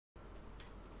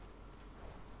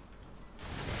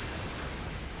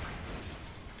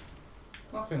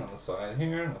Nothing on the side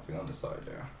here, nothing on the side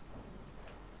there.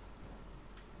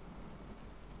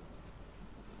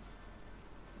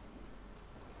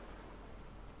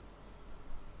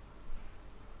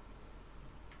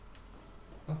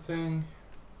 Nothing.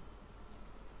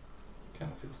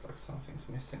 Kind of feels like something's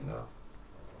missing though.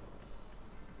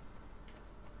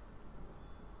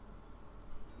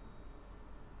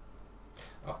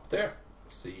 Up there,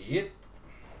 see it.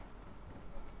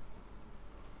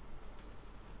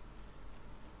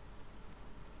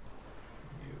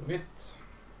 View it.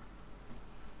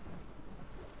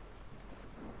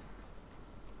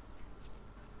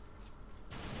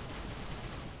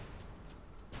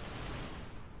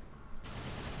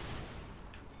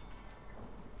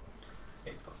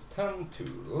 Eight of 10,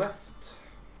 2 left.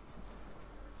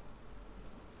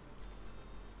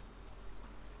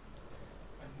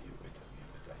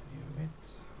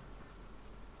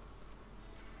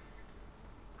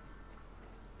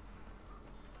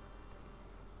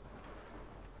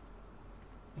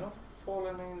 No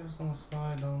fallen angels on the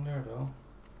side down there though.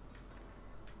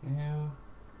 No.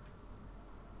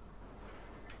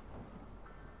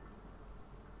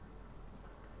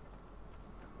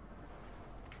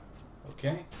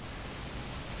 Okay.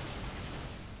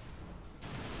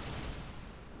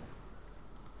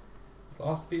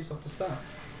 Last piece of the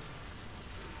staff.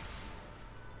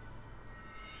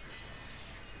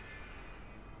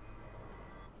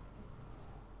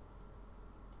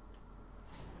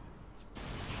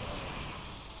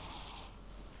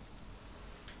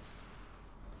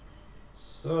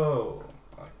 So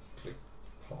I click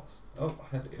past. Oh,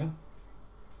 hello.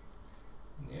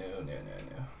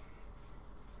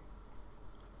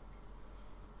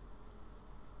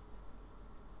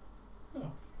 No.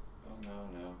 Oh,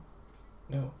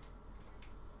 no.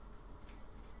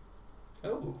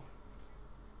 Oh.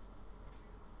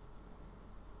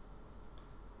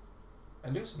 I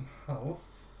lose some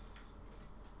health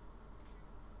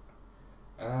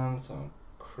and some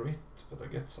crit, but I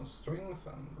get some strength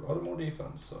and rather more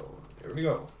defense, so here we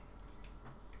go.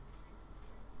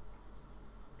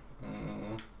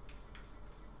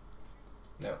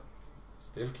 No,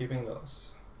 still keeping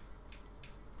those.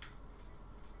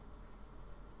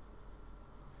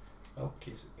 Oh,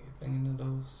 keeping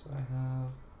those I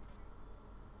have.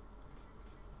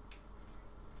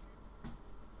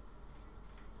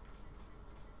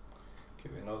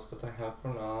 Keeping those that I have for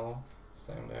now.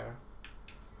 Same there.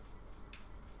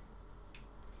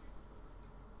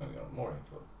 Oh, we got more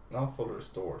info. Now fully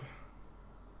restored.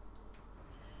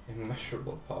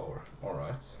 Immeasurable power.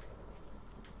 Alright.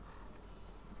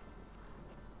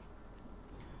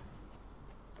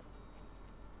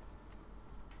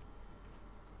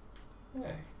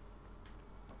 Hey.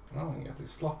 Now I'm getting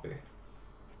sloppy.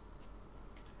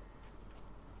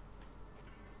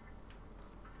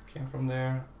 Came from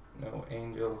there. No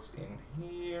angels in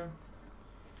here.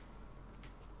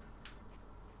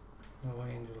 No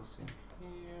angels in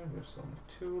here. There's only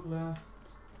 2 left.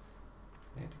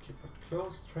 I need to keep a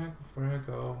close track of where I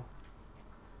go.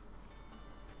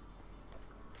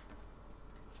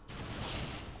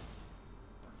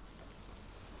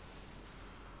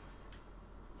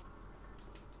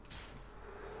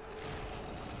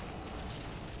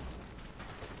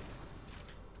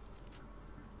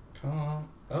 Come on.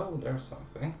 Oh, there's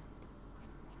something.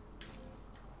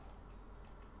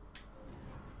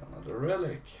 Another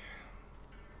relic.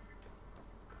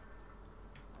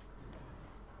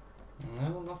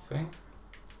 No, nothing.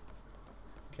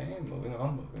 Okay, moving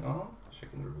on.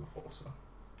 Checking the roof also.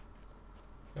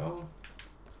 Go.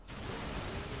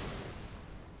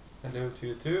 Hello to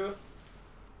you too.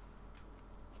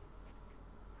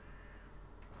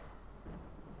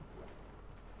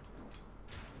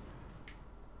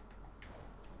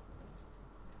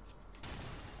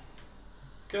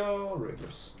 Go,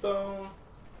 regular stone.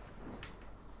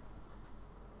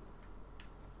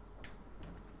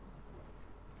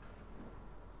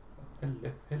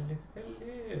 Hello.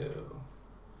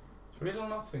 There's really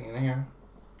nothing in here.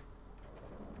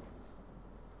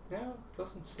 No,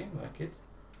 doesn't seem like it.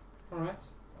 Alright,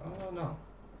 oh no.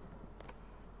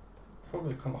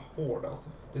 Probably come a horde out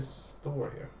of this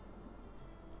door here.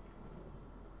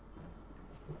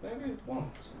 But maybe it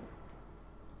won't.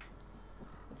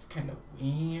 It's kind of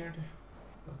weird.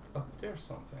 But up there's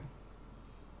something.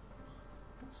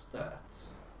 What's that?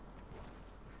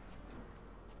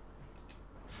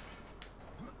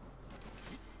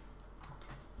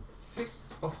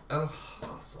 Fists of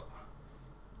El-Hasa.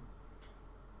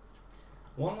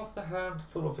 One of the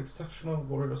handful of exceptional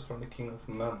warriors from the Kingdom of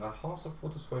Men, El-Hasa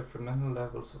fought his way through many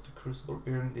levels of the Crucible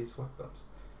bearing these weapons.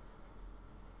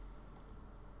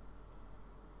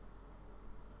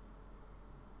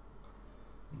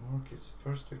 Mark his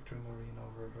first victory in the arena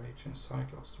over a raging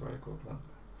Cyclops, the Radical Land.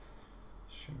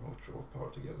 Shimmer draw power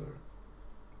together.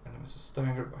 Enemies are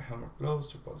staggered by hammer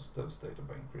blows, their bodies devastated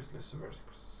by increasingly severe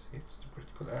hits to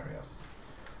critical areas.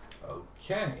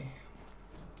 Okay.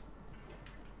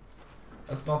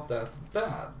 That's not that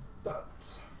bad,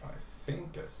 but I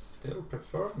think I still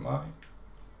prefer my...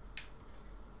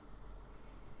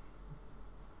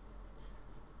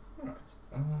 Alright,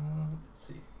 let's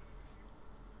see.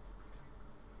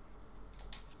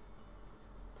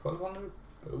 1200?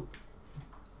 Oh.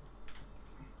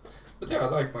 But yeah, I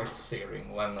like my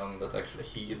searing venom that actually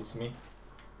heals me.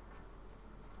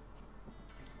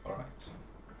 Alright.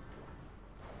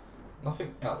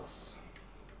 Nothing else.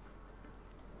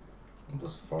 And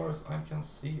as far as I can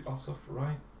see as of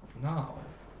right now.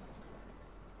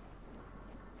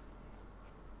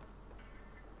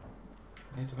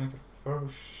 Need to make a thorough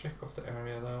check of the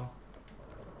area though.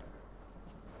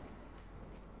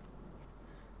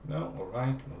 No,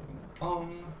 alright, moving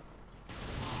on.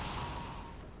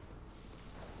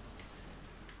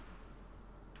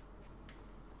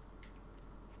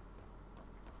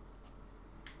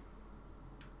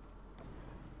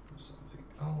 Something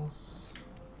else.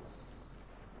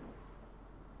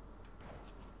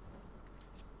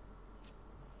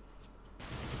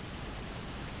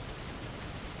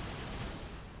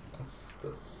 That's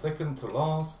the second to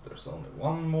last. There's only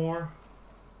one more.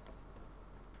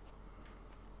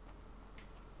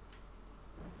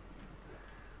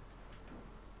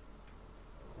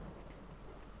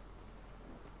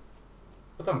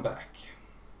 But I'm back.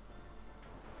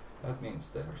 That means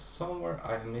there's somewhere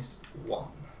I missed one.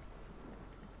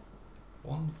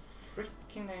 One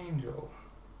freaking angel.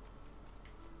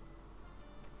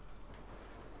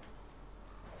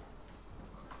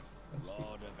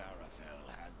 Lord of Arafel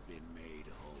has been made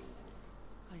whole.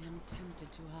 I am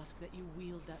tempted to ask that you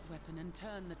wield that weapon and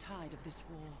turn the tide of this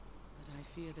war. But I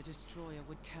fear the Destroyer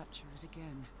would capture it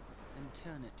again and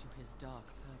turn it to his dark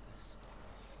purpose.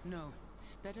 No,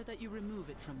 better that you remove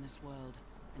it from this world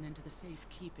and into the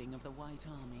safekeeping of the White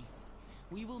Army.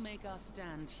 We will make our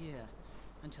stand here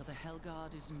until the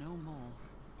Hellguard is no more.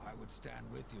 I would stand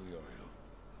with you, Uriel.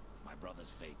 My brother's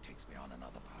fate takes me on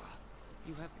another path.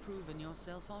 You have proven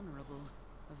yourself honorable,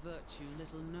 a virtue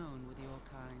little known with your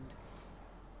kind.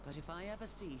 But if I ever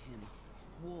see him,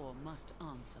 war must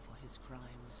answer for his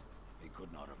crimes. He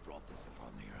could not have brought this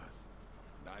upon the earth,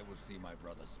 and I will see my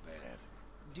brother spared.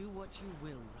 Do what you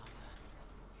will, Rada.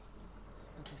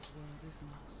 But this world is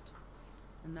lost,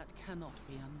 and that cannot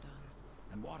be undone.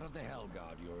 And what of the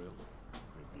Hellguard, Uriel?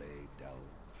 Blade Del,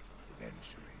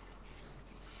 eventually.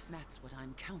 That's what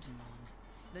I'm counting on.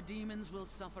 The demons will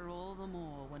suffer all the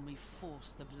more when we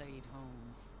force the blade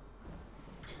home.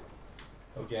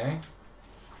 Okay.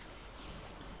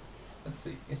 Let's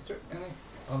see, is there any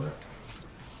other...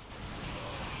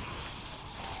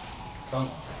 Come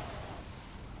on.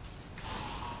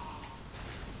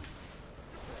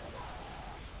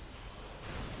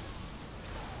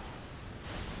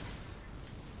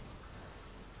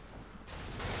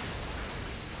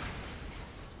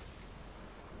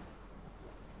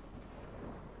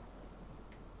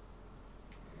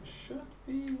 Should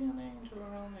be an angel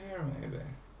around here, maybe.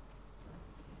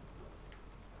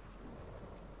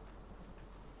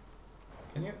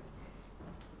 Can you?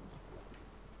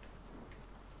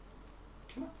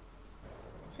 Can I?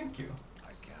 Thank you.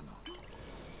 I cannot.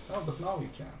 Oh, but now you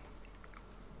can.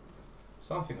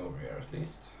 Something over here at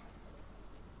least.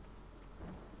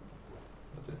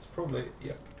 But it's probably,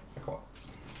 yeah, I can't.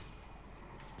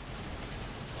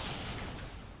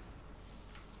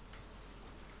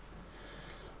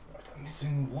 Right, I'm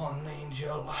missing one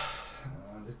angel.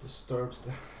 And it disturbs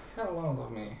the hell out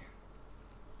of me.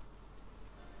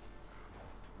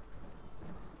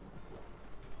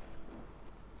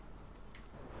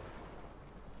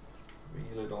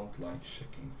 Really don't like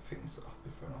checking things up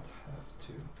if I don't have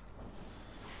to.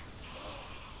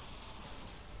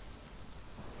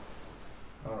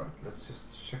 Alright, let's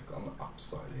just check on the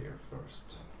upside here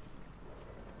first.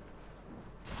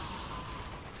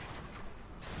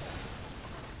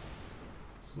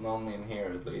 There's none in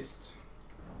here at least.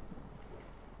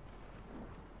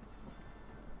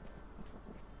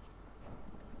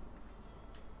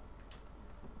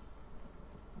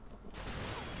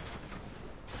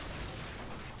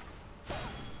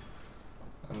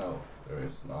 No, there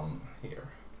is none here.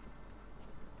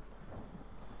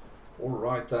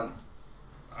 Alright then.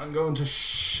 I'm going to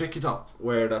check it up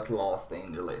where that last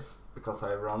angel is. Because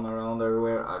I run around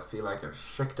everywhere, I feel like I've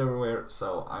checked everywhere.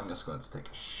 So I'm just going to take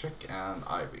a check and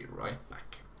I'll be right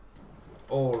back.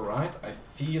 Alright, I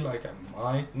feel like I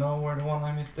might know where the one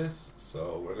I missed is,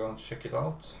 so we're going to check it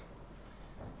out.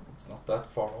 It's not that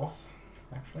far off,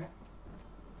 actually.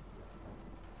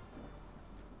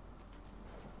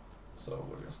 So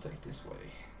we'll just take this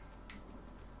way.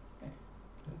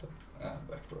 Okay.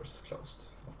 Back door is closed,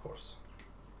 of course.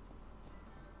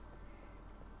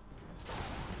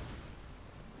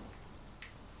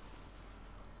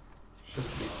 Should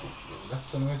at least be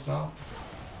less enemies now.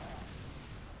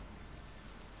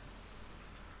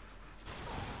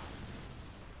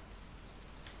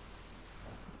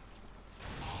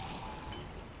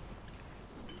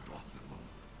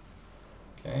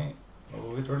 Okay,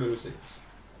 move it or lose it.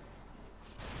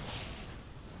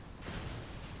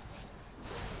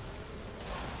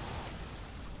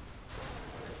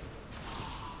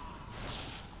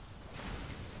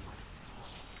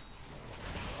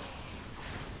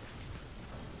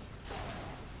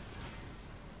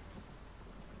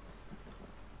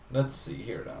 Let's see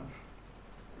here then.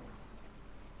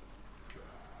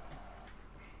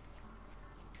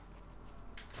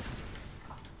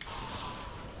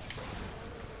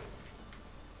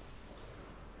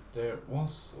 There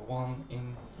was one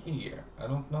in here. I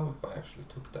don't know if I actually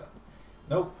took that.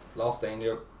 Nope, last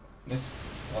angel. Missed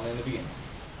one in the beginning.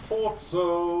 Thought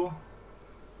so.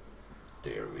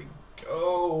 There we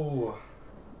go.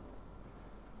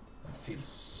 That feels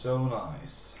so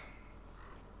nice.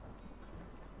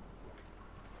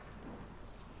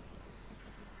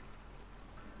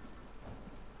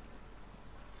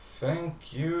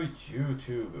 Thank you,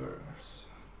 YouTubers.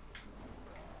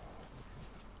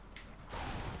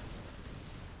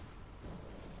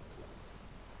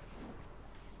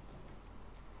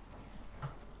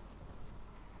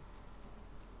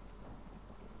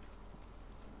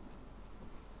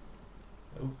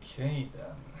 Okay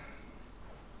then.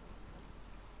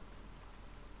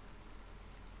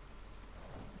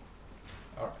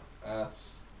 Alright,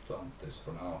 let's dump this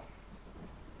for now.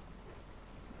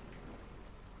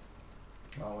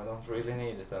 No, we don't really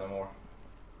need it anymore.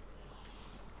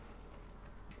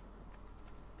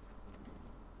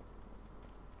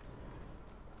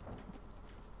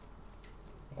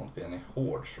 Won't be any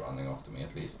hordes running after me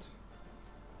at least.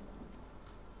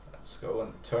 Let's go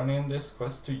and turn in this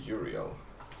quest to Uriel.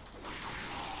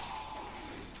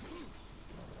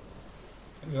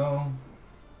 Here we go.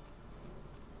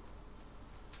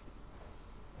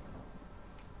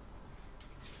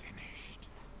 It's finished.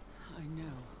 I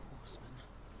know, horseman.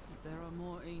 But there are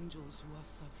more angels who are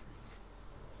suffering.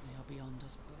 They are beyond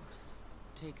us both.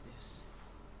 Take this.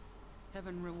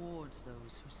 Heaven rewards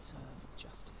those who serve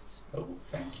justice. Oh,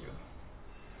 thank you.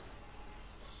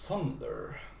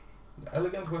 Sunder. The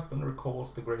elegant weapon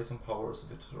recalls the grace and powers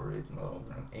of its original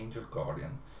owner, an angel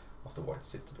guardian of the White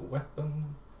City. The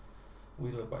weapon,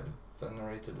 wielded by the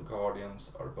venerated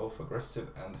guardians, are both aggressive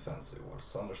and defensive, while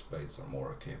Sunder's blades are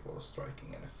more capable of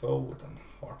striking any foe with an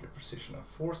hearty precision and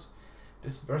force.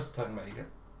 This versatile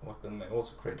weapon may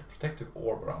also create a protective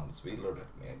orb around its wielder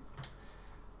that may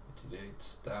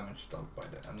mitigates damage dealt by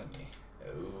the enemy.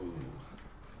 Oh.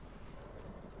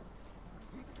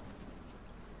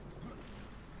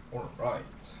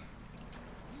 Alright.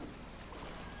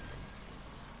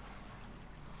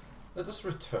 Let us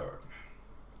return.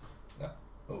 Yeah.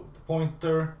 Oh, the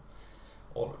pointer.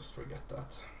 Always forget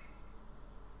that.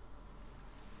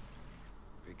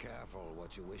 Be careful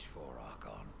what you wish for,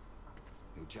 Archon.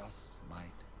 You just might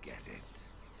get it.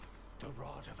 The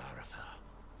Rod of Arathar.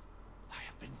 I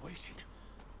have been waiting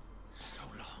so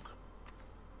long.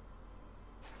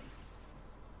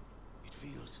 It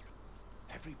feels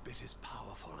every bit as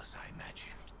powerful as I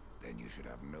imagined. Then you should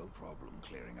have no problem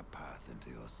clearing a path into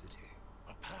your city.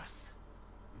 A path?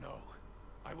 No.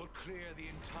 I will clear the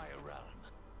entire realm.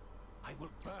 I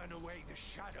will burn away the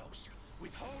shadows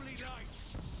with holy light.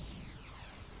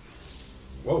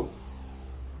 Whoa.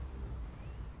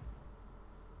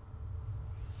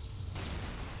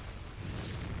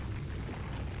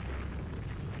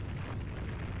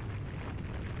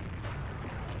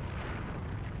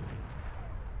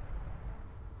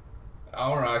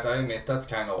 Alright, I admit that's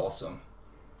kind of awesome.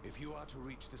 If you are to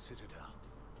reach the Citadel,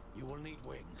 you will need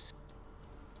wings.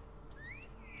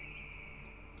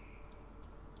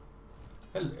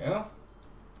 Hello?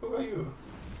 Who are you?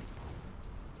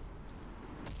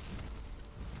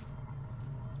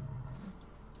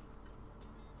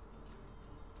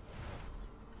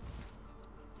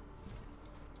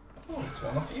 Oh, it's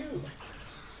one of you.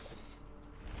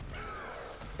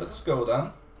 Let us go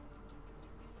then.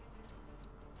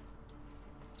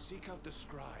 Seek out the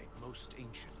scribe, most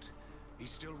ancient. He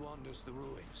still wanders the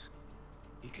ruins.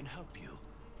 He can help you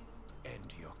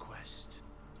end your quest.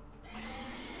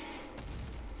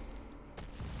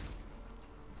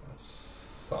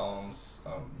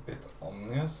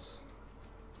 guess.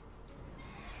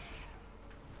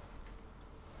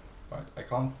 Right, I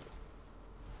can't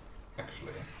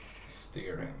actually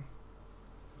steer him.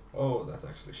 Oh, that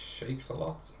actually shakes a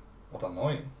lot. What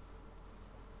annoying.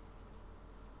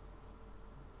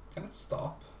 Can it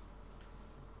stop?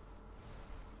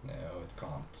 No, it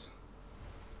can't.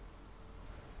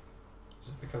 Is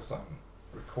it because I'm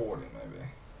recording maybe?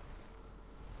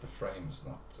 The frame's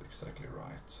not exactly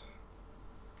right.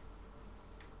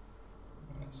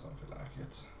 Something like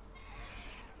it.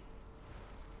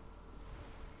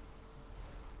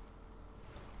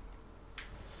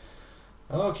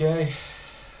 Okay.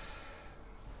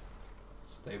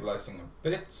 Stabilizing a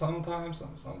bit sometimes,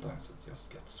 and sometimes it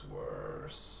just gets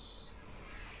worse.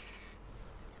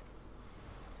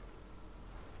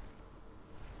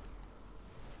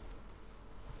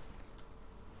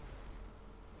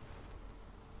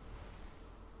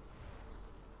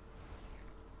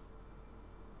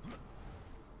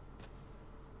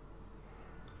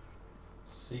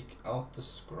 Seek out the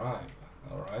scribe.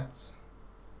 Alright.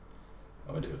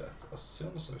 I will do that as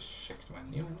soon as I've checked my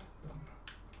new weapon.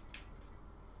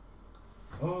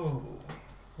 Oh,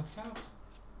 what kind of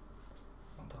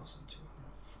 1204.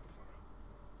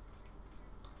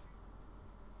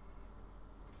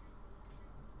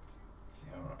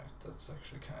 Yeah, alright, that's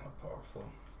actually kind of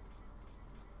powerful.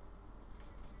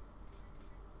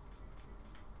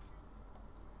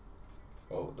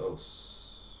 Oh,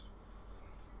 those.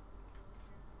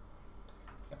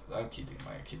 Yeah, I'm keeping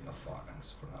my echidna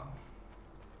phalanx for now.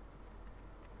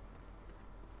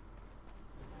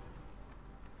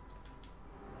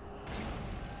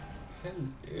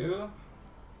 Hello.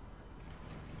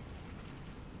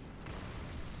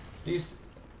 This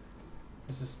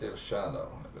is still shadow,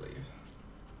 I believe.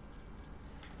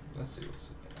 Let's see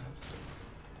what's in here.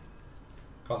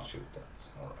 Can't shoot that.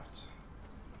 Alright.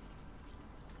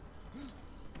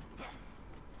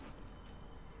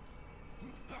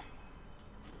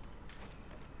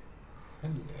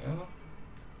 Hello.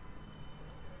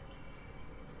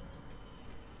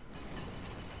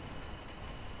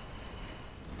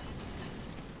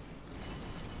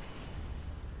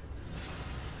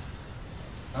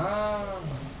 Ah,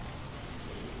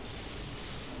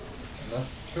 and that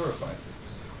purifies it.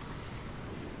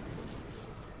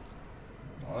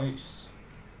 Nice.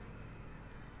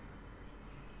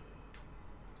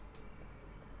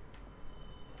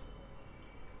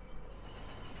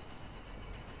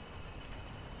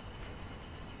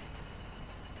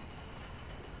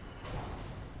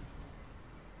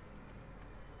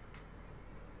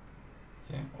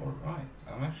 Yeah, alright.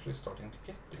 I'm actually starting to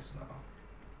get this now.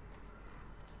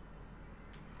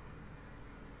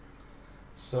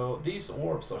 So these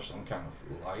orbs are some kind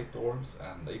of light orbs,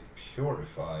 and they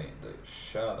purify the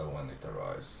shadow when it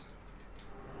arrives.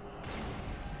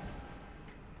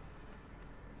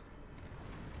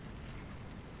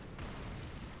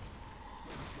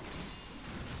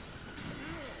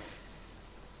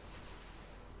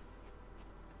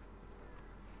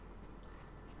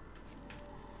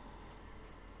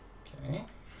 Okay.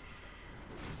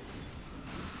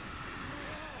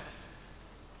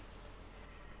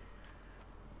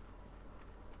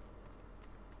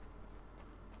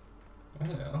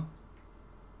 Hello.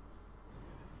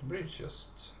 The bridge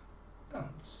just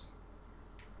ends.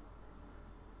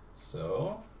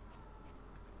 So,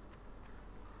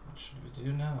 what should we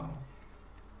do now?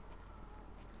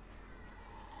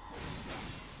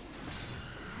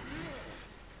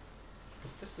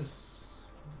 Because this is...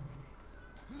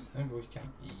 maybe we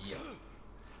can... yeah.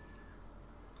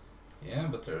 Yeah,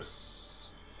 but there's...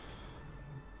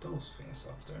 those things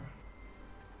up there.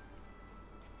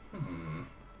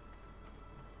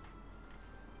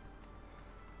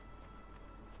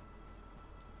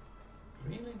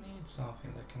 Really need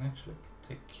something that can actually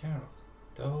take care of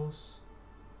those.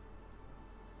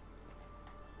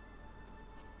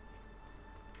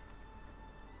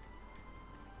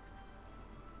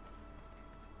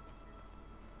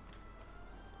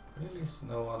 Really is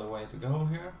no other way to go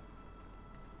here.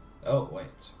 Oh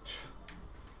wait,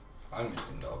 I'm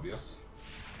missing the obvious.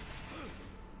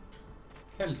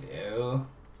 Hello.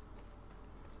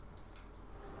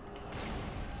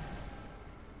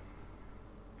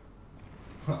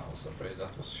 I was afraid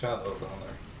that was shadow down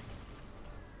there.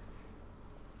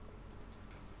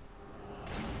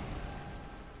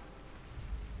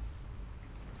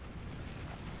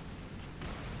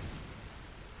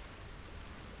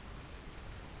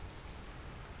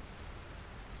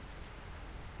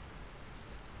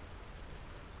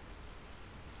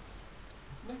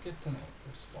 Did I get any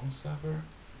response ever?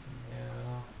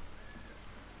 Yeah.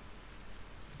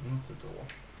 Not at all.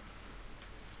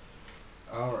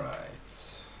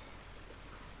 Alright.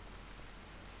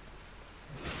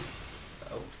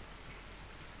 Oh.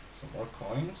 Some more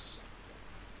coins.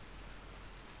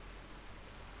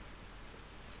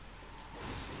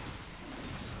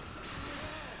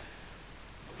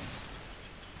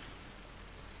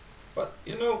 But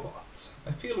you know what?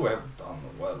 I feel we have done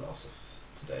well as of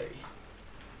today.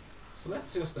 So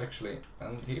let's just actually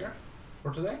end here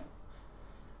for today.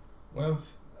 We have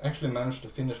actually managed to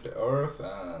finish the Earth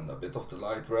and a bit of the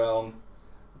Light Realm.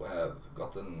 We have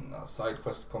gotten a side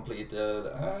quest completed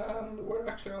and we're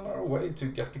actually on our way to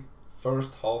get the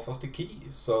first half of the key.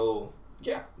 So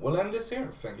yeah, we'll end this here.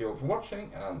 Thank you all for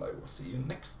watching and I will see you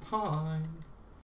next time.